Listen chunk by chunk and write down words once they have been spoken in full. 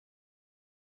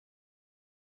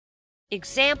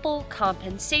Example,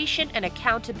 compensation, and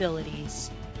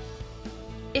accountabilities.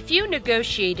 If you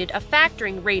negotiated a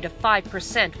factoring rate of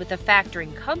 5% with a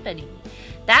factoring company,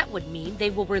 that would mean they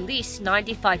will release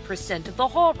 95% of the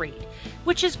haul rate,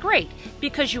 which is great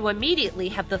because you immediately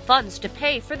have the funds to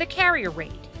pay for the carrier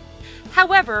rate.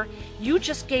 However, you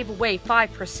just gave away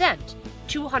 5%,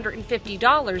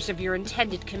 $250 of your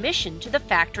intended commission to the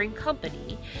factoring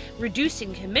company,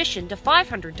 reducing commission to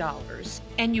 $500,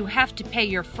 and you have to pay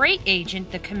your freight agent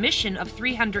the commission of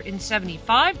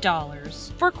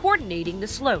 $375 for coordinating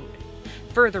this load,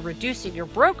 further reducing your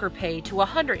broker pay to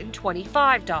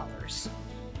 $125.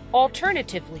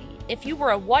 Alternatively, if you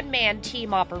were a one-man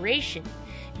team operation,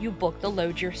 you book the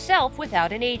load yourself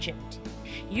without an agent.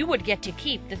 You would get to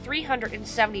keep the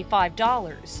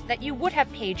 $375 that you would have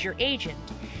paid your agent,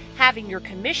 having your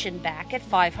commission back at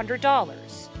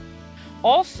 $500.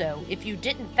 Also, if you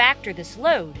didn't factor this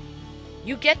load,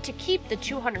 you get to keep the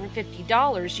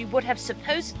 $250 you would have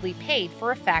supposedly paid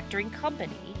for a factoring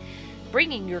company,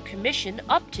 bringing your commission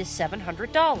up to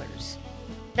 $700.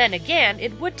 Then again,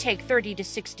 it would take 30 to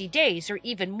 60 days or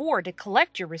even more to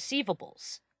collect your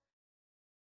receivables.